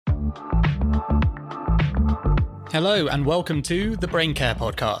Hello and welcome to the Brain Care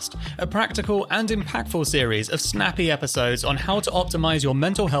Podcast, a practical and impactful series of snappy episodes on how to optimize your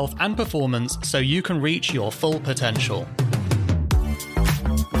mental health and performance so you can reach your full potential.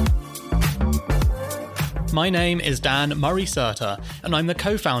 My name is Dan Murray-Serter, and I'm the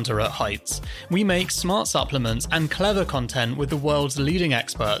co-founder at Heights. We make smart supplements and clever content with the world's leading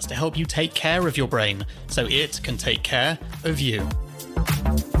experts to help you take care of your brain so it can take care of you.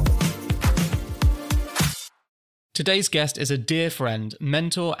 Today's guest is a dear friend,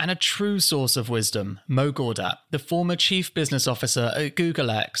 mentor, and a true source of wisdom, Mo Gawdat, the former Chief Business Officer at Google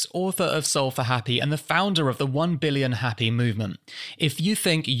X, author of Solve for Happy, and the founder of the 1 Billion Happy movement. If you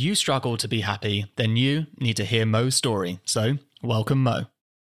think you struggle to be happy, then you need to hear Mo's story. So, welcome, Mo.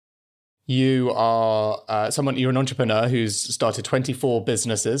 You are you're an entrepreneur who's started 24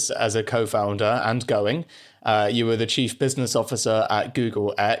 businesses as a co-founder and going. You were the chief business officer at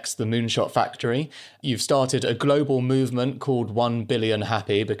Google X, the Moonshot Factory. You've started a global movement called 1 Billion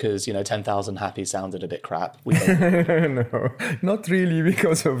Happy because, 10,000 happy sounded a bit crap. No, not really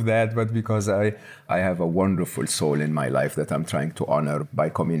because of that, but because I have a wonderful soul in my life that I'm trying to honor by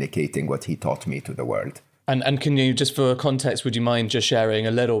communicating what he taught me to the world. And can you, just for context, would you mind just sharing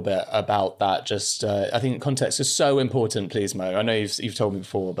a little bit about that? Just, I think context is so important, please, Mo. I know you've told me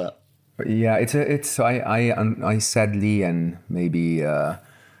before, but... Yeah, I sadly and maybe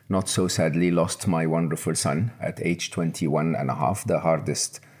not so sadly lost my wonderful son at age 21 and a half, the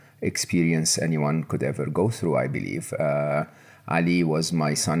hardest experience anyone could ever go through, I believe. Ali was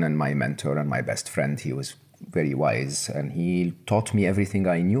my son and my mentor and my best friend. He was very wise, and he taught me everything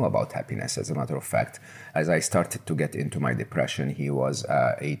I knew about happiness. As a matter of fact, as I started to get into my depression, he was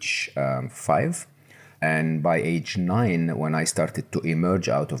age 5. And by age 9, when I started to emerge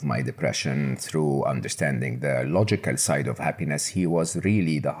out of my depression through understanding the logical side of happiness, he was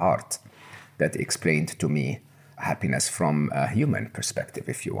really the heart that explained to me happiness from a human perspective,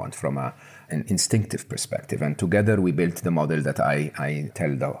 if you want, from an instinctive perspective. And together we built the model that I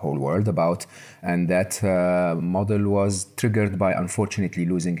tell the whole world about. And that model was triggered by, unfortunately,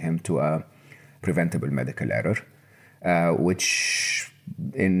 losing him to a preventable medical error, which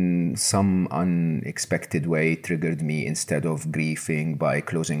in some unexpected way triggered me, instead of grieving by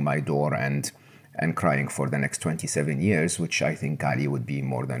closing my door and crying for the next 27 years, which I think Ali would be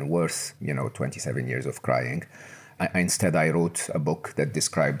more than worth, 27 years of crying. Instead, I wrote a book that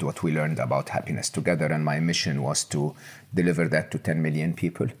described what we learned about happiness together, and my mission was to deliver that to 10 million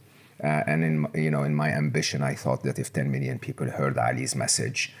people. And in my ambition, I thought that if 10 million people heard Ali's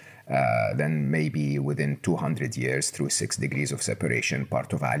message, then maybe within 200 years, through 6 degrees of separation,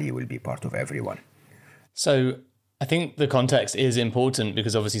 part of Ali will be part of everyone. So I think the context is important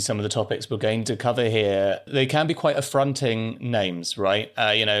because obviously some of the topics we're going to cover here, they can be quite affronting names, right?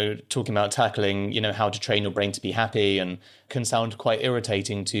 Talking about tackling, how to train your brain to be happy, and can sound quite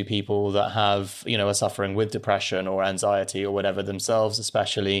irritating to people that have, are suffering with depression or anxiety or whatever themselves,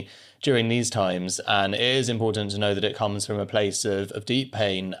 especially during these times. And it is important to know that it comes from a place of deep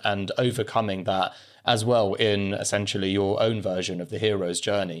pain and overcoming that as well in essentially your own version of the hero's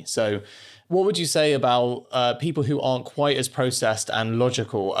journey. So what would you say about people who aren't quite as processed and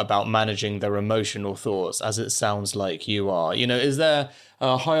logical about managing their emotional thoughts, as it sounds like you are? Is there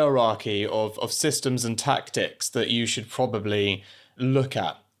a hierarchy of systems and tactics that you should probably look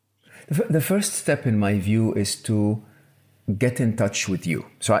at? The first step, in my view, is to get in touch with you.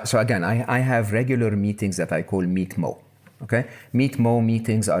 So again, I have regular meetings that I call Meet Mo. Okay? Meet Mo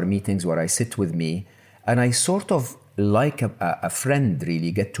meetings are meetings where I sit with me and I sort of, like a friend, really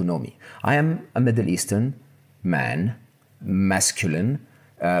get to know me. I am a Middle Eastern man, masculine,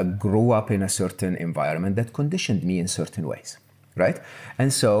 grew up in a certain environment that conditioned me in certain ways, right?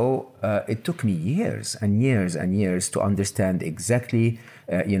 And so it took me years and years and years to understand exactly,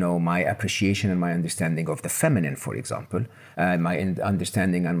 my appreciation and my understanding of the feminine, for example, my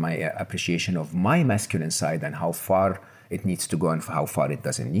understanding and my appreciation of my masculine side and how far it needs to go and how far it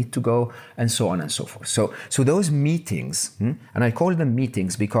doesn't need to go, and so on and so forth. So those meetings, and I call them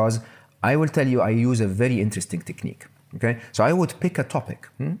meetings because I will tell you I use a very interesting technique. Okay, so I would pick a topic,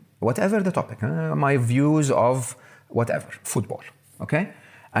 whatever the topic, my views of whatever, football. Okay,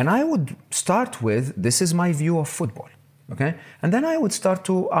 and I would start with, this is my view of football. Okay, and then I would start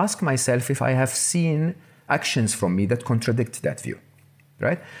to ask myself if I have seen actions from me that contradict that view.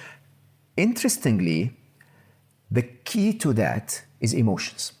 Right? Interestingly, the key to that is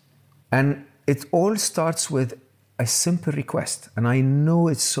emotions. And it all starts with a simple request. And I know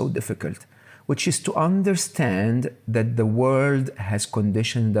it's so difficult, which is to understand that the world has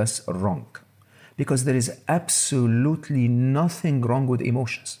conditioned us wrong. Because there is absolutely nothing wrong with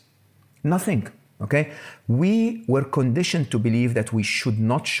emotions. Nothing. Okay? We were conditioned to believe that we should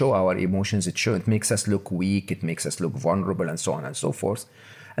not show our emotions. It makes us look weak, it makes us look vulnerable, and so on and so forth.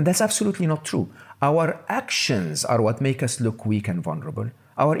 And that's absolutely not true. Our actions are what make us look weak and vulnerable.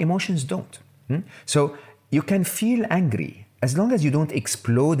 Our emotions don't. So you can feel angry as long as you don't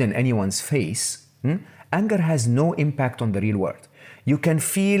explode in anyone's face. Anger has no impact on the real world. You can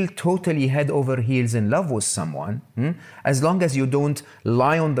feel totally head over heels in love with someone as long as you don't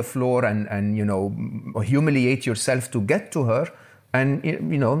lie on the floor and humiliate yourself to get to her, and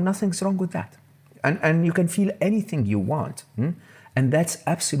nothing's wrong with that. And you can feel anything you want, and that's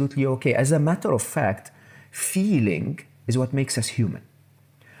absolutely okay. As a matter of fact, feeling is what makes us human.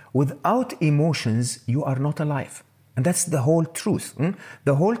 Without emotions, you are not alive. And that's the whole truth.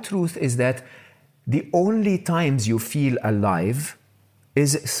 The whole truth is that the only times you feel alive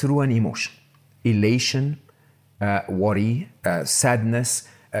is through an emotion. Elation, worry, sadness,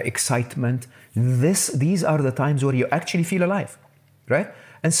 excitement. These are the times where you actually feel alive, right?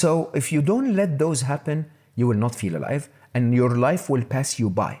 And so if you don't let those happen, you will not feel alive, and your life will pass you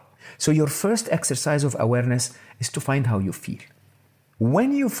by. So your first exercise of awareness is to find how you feel.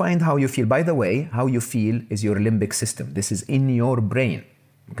 When you find how you feel, by the way, how you feel is your limbic system. This is in your brain.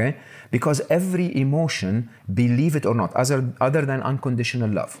 Okay? Because every emotion, believe it or not, other than unconditional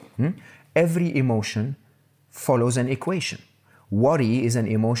love, every emotion follows an equation. Worry is an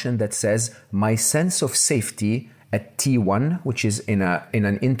emotion that says my sense of safety at T1, which is in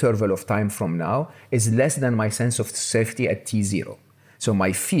an interval of time from now, is less than my sense of safety at T0. So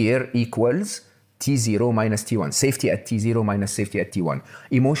my fear equals T0 minus T1, safety at T0 minus safety at T1.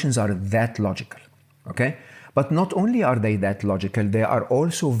 Emotions are that logical, okay? But not only are they that logical, they are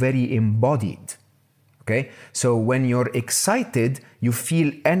also very embodied, okay? So when you're excited, you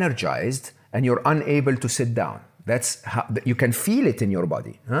feel energized and you're unable to sit down. That's how you can feel it in your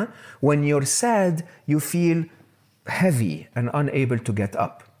body. When you're sad, you feel heavy and unable to get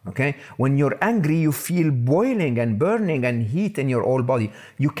up, okay? When you're angry, you feel boiling and burning and heat in your whole body.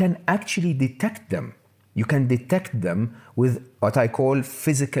 You can actually detect them. You can detect them with what I call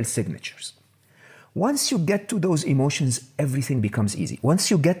physical signatures. Once you get to those emotions, everything becomes easy.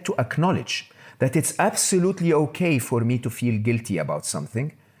 Once you get to acknowledge that it's absolutely okay for me to feel guilty about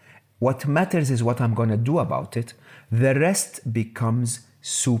something, what matters is what I'm going to do about it. The rest becomes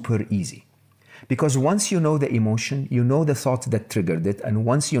super easy. Because once you know the emotion, you know the thought that triggered it, and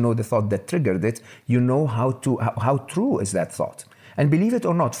once you know the thought that triggered it, you know how true is that thought. And believe it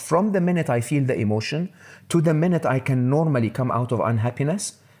or not, from the minute I feel the emotion to the minute I can normally come out of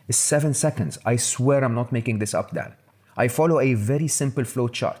unhappiness is 7 seconds. I swear I'm not making this up, Dan. I follow a very simple flow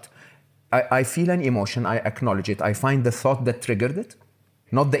chart. I feel an emotion, I acknowledge it, I find the thought that triggered it,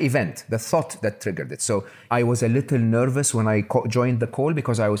 not the event, the thought that triggered it. So I was a little nervous when I joined the call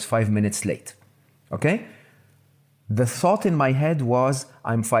because I was 5 minutes late. Okay? The thought in my head was,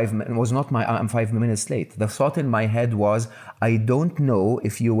 I'm 5 minutes late. The thought in my head was, I don't know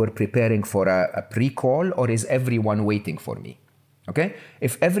if you were preparing for a pre-call or is everyone waiting for me. Okay?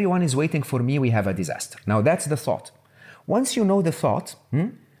 If everyone is waiting for me, we have a disaster. Now that's the thought. Once you know the thought,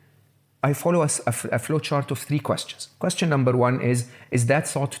 I follow a flow chart of 3 questions. Question number 1 is that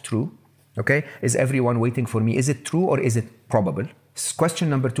thought true? Okay? Is everyone waiting for me? Is it true or is it probable? Question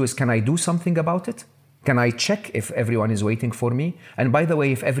number 2 is, can I do something about it? Can I check if everyone is waiting for me? And by the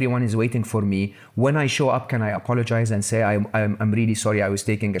way, if everyone is waiting for me, when I show up, can I apologize and say, I'm really sorry, I was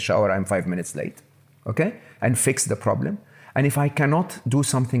taking a shower, I'm 5 minutes late? Okay? And fix the problem. And if I cannot do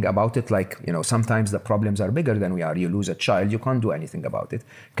something about it, like, sometimes the problems are bigger than we are. You lose a child, you can't do anything about it.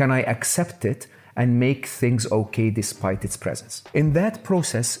 Can I accept it and make things okay despite its presence? In that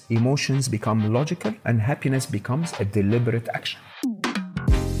process, emotions become logical and happiness becomes a deliberate action.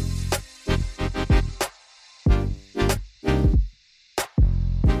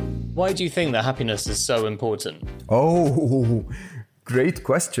 Why do you think that happiness is so important? Oh, great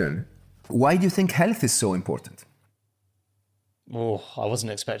question. Why do you think health is so important? Oh, I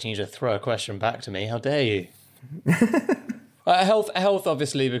wasn't expecting you to throw a question back to me. How dare you? Health,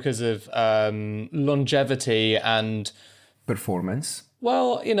 obviously, because of longevity and performance.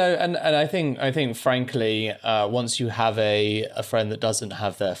 Well, and I think, frankly, once you have a friend that doesn't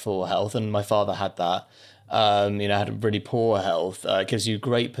have their full health, and my father had that, had really poor health, it gives you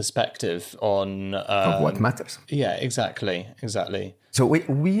great perspective on of what matters. Yeah, exactly. So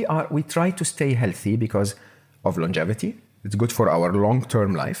we try to stay healthy because of longevity. It's good for our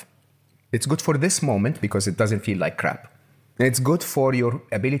long-term life. It's good for this moment because it doesn't feel like crap. It's good for your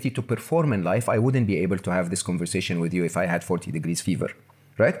ability to perform in life. I wouldn't be able to have this conversation with you if I had 40 degrees fever,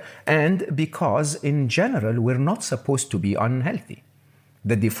 right? And because in general, we're not supposed to be unhealthy.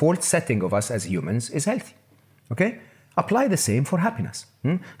 The default setting of us as humans is healthy. Okay? Apply the same for happiness.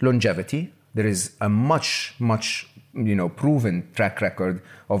 Longevity, there is a much proven track record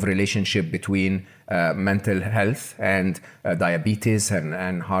of relationship between mental health and diabetes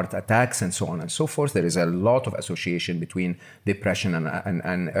and heart attacks and so on and so forth. There is a lot of association between depression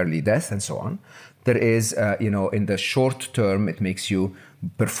and early death and so on. There is, in the short term, it makes you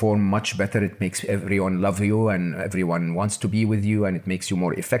perform much better. It makes everyone love you and everyone wants to be with you, and it makes you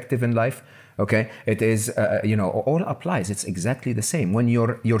more effective in life. Okay, it is, all applies. It's exactly the same. When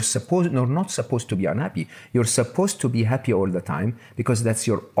you're not supposed to be unhappy. You're supposed to be happy all the time because that's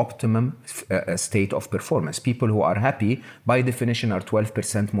your optimum state of performance. People who are happy, by definition, are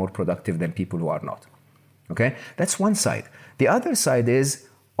 12% more productive than people who are not. Okay, that's one side. The other side is,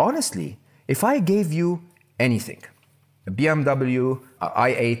 honestly, if I gave you anything, a BMW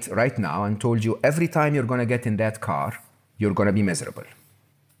i8 right now, and told you every time you're going to get in that car, you're going to be miserable,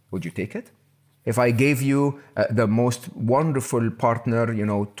 would you take it? If I gave you the most wonderful partner,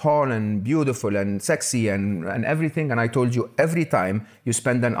 tall and beautiful and sexy and everything, and I told you every time you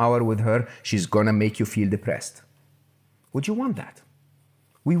spend an hour with her, she's gonna make you feel depressed, would you want that?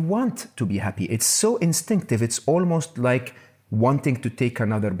 We want to be happy. It's so instinctive. It's almost like wanting to take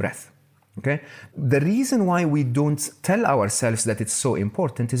another breath. Okay? The reason why we don't tell ourselves that it's so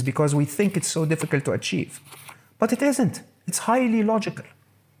important is because we think it's so difficult to achieve. But it isn't. It's highly logical.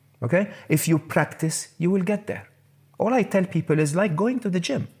 Okay? If you practice, you will get there. All I tell people is like going to the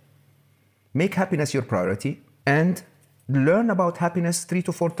gym. Make happiness your priority and learn about happiness 3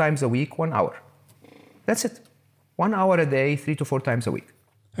 to 4 times a week, 1 hour. That's it. 1 hour a day, 3 to 4 times a week.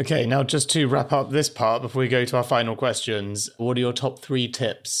 Okay, now just to wrap up this part before we go to our final questions, what are your top 3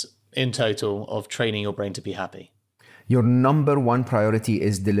 tips in total of training your brain to be happy? Your number one priority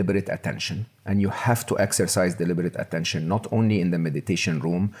is deliberate attention, and you have to exercise deliberate attention, not only in the meditation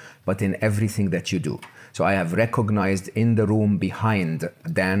room, but in everything that you do. So I have recognized in the room behind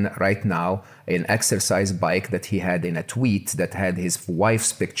Dan right now an exercise bike that he had in a tweet that had his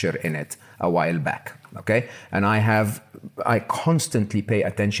wife's picture in it a while back. Okay? And I constantly pay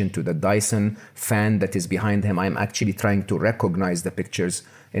attention to the Dyson fan that is behind him. I'm actually trying to recognize the pictures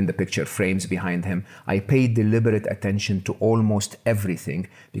in the picture frames behind him. I pay deliberate attention to almost everything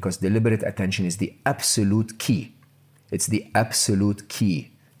because deliberate attention is the absolute key. It's the absolute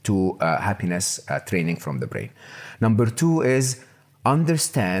key to happiness training from the brain. Number 2 is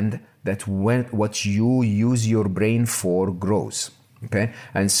understand that what you use your brain for grows. Okay?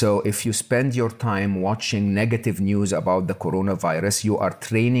 And so if you spend your time watching negative news about the coronavirus, you are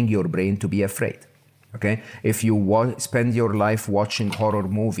training your brain to be afraid. Okay? If you spend your life watching horror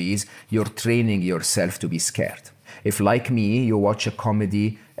movies, you're training yourself to be scared. If, like me, you watch a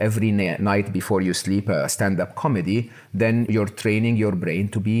comedy every night before you sleep, a stand-up comedy, then you're training your brain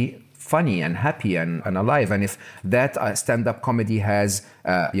to be funny and happy and alive. And if that stand-up comedy has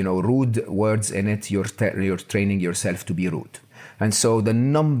rude words in it, you're training yourself to be rude. And so the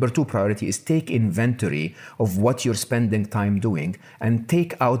number 2 priority is take inventory of what you're spending time doing and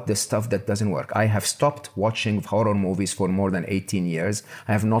take out the stuff that doesn't work. I have stopped watching horror movies for more than 18 years.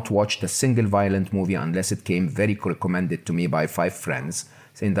 I have not watched a single violent movie unless it came very recommended to me by 5 friends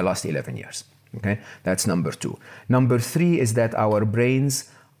in the last 11 years. Okay? That's number 2. Number 3 is that our brains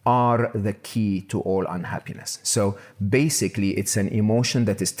are the key to all unhappiness. So basically, it's an emotion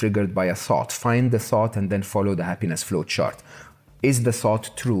that is triggered by a thought. Find the thought and then follow the happiness flow chart. Is the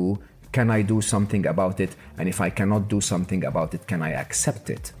thought true? Can I do something about it? And if I cannot do something about it, can I accept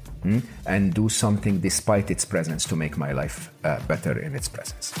it and do something despite its presence to make my life better in its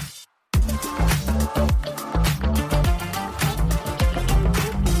presence?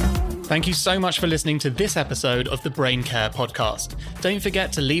 Thank you so much for listening to this episode of the Brain Care Podcast. Don't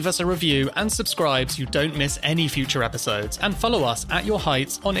forget to leave us a review and subscribe so you don't miss any future episodes, and follow us at Your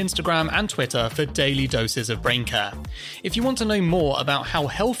Heights on Instagram and Twitter for daily doses of brain care. If you want to know more about how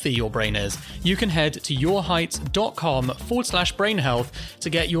healthy your brain is, you can head to yourheights.com/brain health to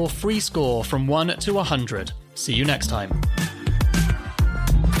get your free score from 1 to 100. See you next time.